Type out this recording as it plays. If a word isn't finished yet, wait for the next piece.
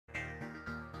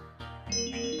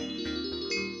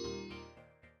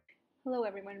Hello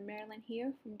everyone, Marilyn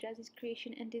here from Jazzy's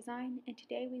Creation and Design, and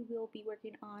today we will be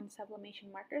working on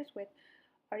sublimation markers with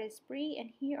Artesprix,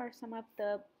 and here are some of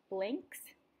the blanks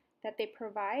that they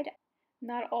provide.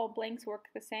 Not all blanks work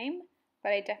the same,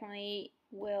 but I definitely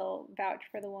will vouch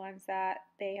for the ones that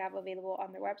they have available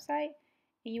on their website.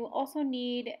 And you will also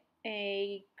need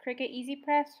a Cricut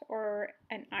EasyPress or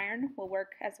an iron will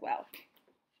work as well.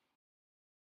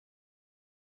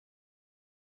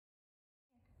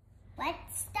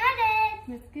 Let's start it.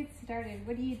 Let's get started.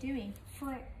 What are you doing?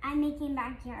 I'm making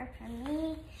backyard for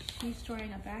me. She's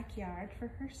drawing a backyard for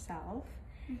herself.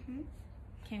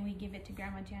 Can we give it to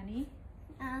Grandma Jenny?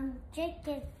 Just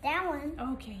get that one.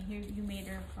 Okay, you made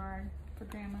her card for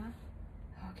Grandma.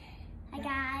 Okay. Hi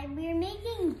guys, we're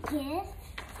making gifts.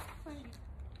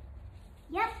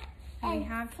 Yep. And we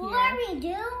have before here, we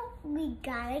do, we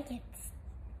gotta get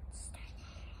started.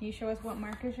 Can you show us what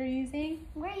markers you're using?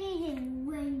 We're using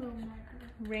rainbow markers.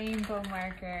 Rainbow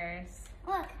markers.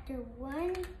 Look, the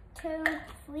 1, 2,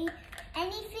 3.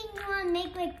 Anything you want to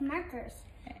make like markers.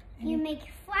 You make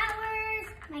flowers,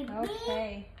 like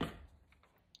okay.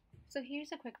 So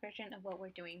here's a quick version of what we're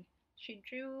doing. She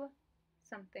drew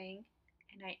something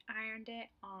and I ironed it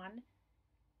on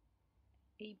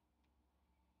a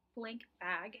blank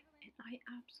bag and I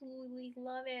absolutely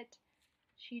love it.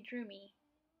 She drew me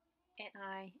and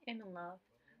I am in love.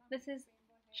 This is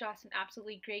just an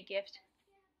absolutely great gift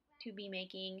to be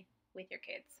making with your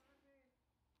kids.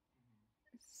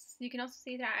 You can also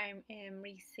see that I am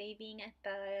resaving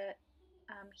the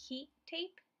heat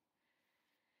tape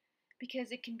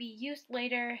because it can be used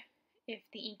later if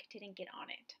the ink didn't get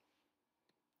on it.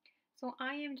 So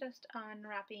I am just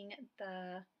unwrapping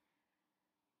the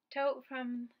tote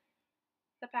from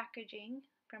the packaging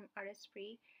from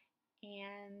Artesprix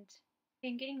and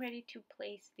I'm getting ready to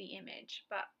place the image.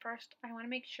 But first I want to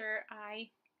make sure I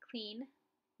clean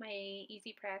my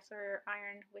EasyPress or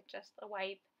iron with just a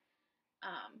wipe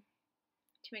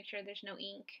to make sure there's no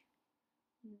ink.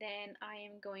 Then I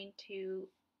am going to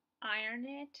iron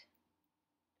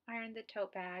the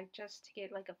tote bag just to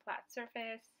get like a flat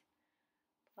surface,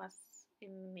 plus it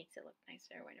makes it look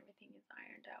nicer when everything is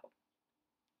ironed out.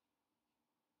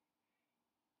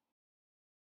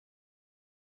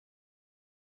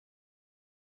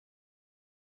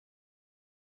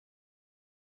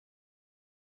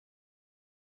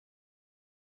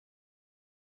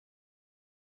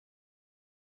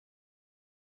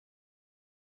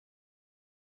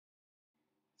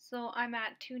 So I'm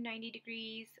at 290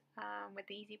 degrees with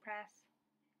the EasyPress.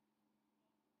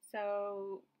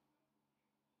 So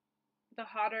the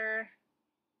hotter,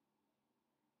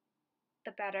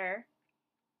 the better.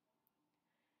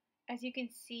 As you can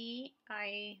see,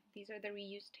 these are the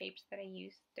reused tapes that I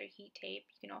use. They're heat tape.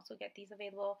 You can also get these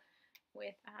available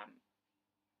with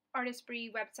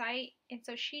Artesprix website. And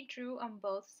so she drew on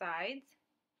both sides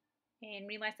and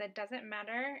realized that doesn't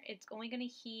matter. It's only going to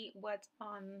heat what's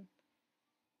on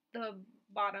the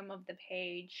bottom of the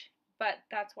page. But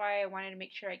that's why I wanted to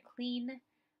make sure I clean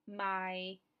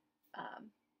my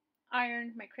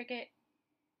iron, my Cricut,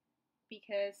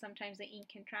 because sometimes the ink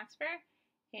can transfer.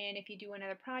 And if you do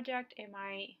another project, it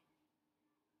might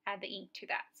add the ink to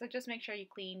that. So just make sure you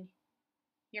clean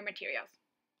your materials.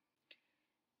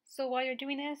 So while you're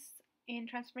doing this and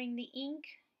transferring the ink,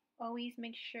 always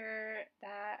make sure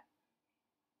that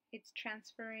it's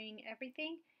transferring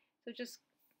everything. So just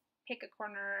pick a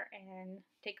corner and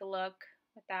take a look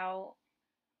without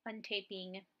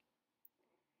untaping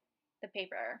the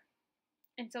paper.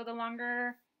 And so the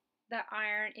longer the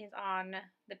iron is on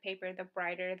the paper, the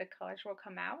brighter the colors will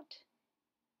come out.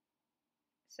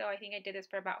 So I think I did this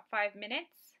for about 5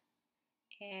 minutes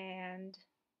and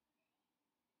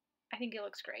I think it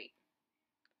looks great.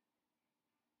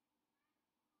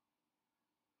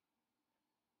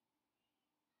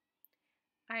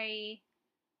 I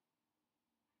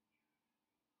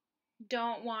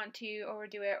don't want to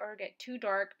overdo it or get too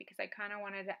dark because I kind of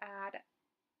wanted to add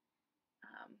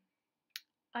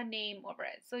a name over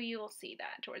it. So you will see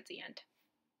that towards the end.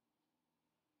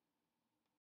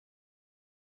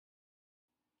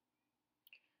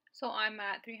 So I'm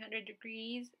at 300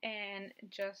 degrees and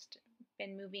just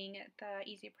been moving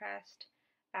the EasyPress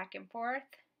back and forth,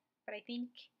 but I think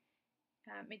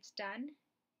it's done,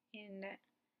 and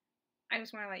I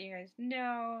just want to let you guys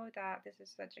know that this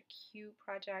is such a cute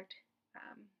project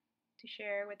to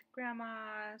share with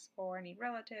grandmas or any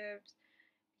relatives,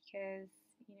 because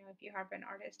if you have an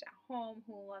artist at home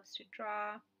who loves to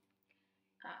draw,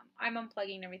 I'm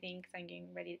unplugging everything because I'm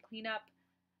getting ready to clean up.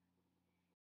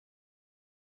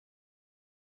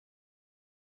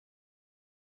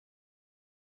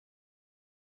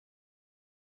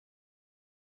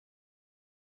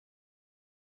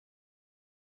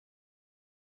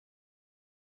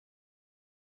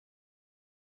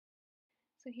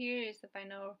 So here is the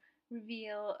final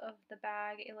reveal of the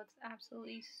bag. It looks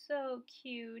absolutely so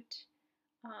cute.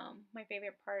 My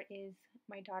favorite part is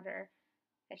my daughter,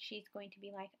 that she's going to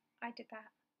be like, I did that.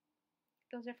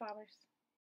 Those are flowers.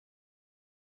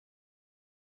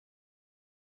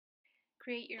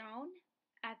 Create your own,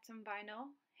 add some vinyl,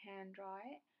 hand draw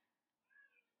it,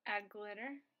 add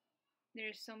glitter.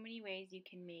 There's so many ways you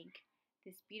can make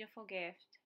this beautiful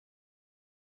gift.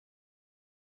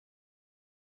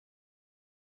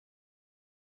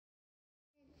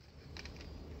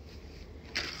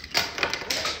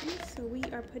 So we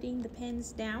are putting the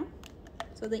pens down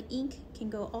so the ink can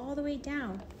go all the way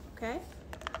down, okay?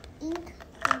 Ink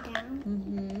go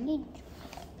down.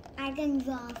 I can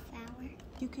draw a flower.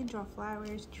 You can draw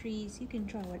flowers, trees, you can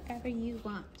draw whatever you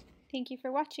want. Thank you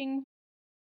for watching.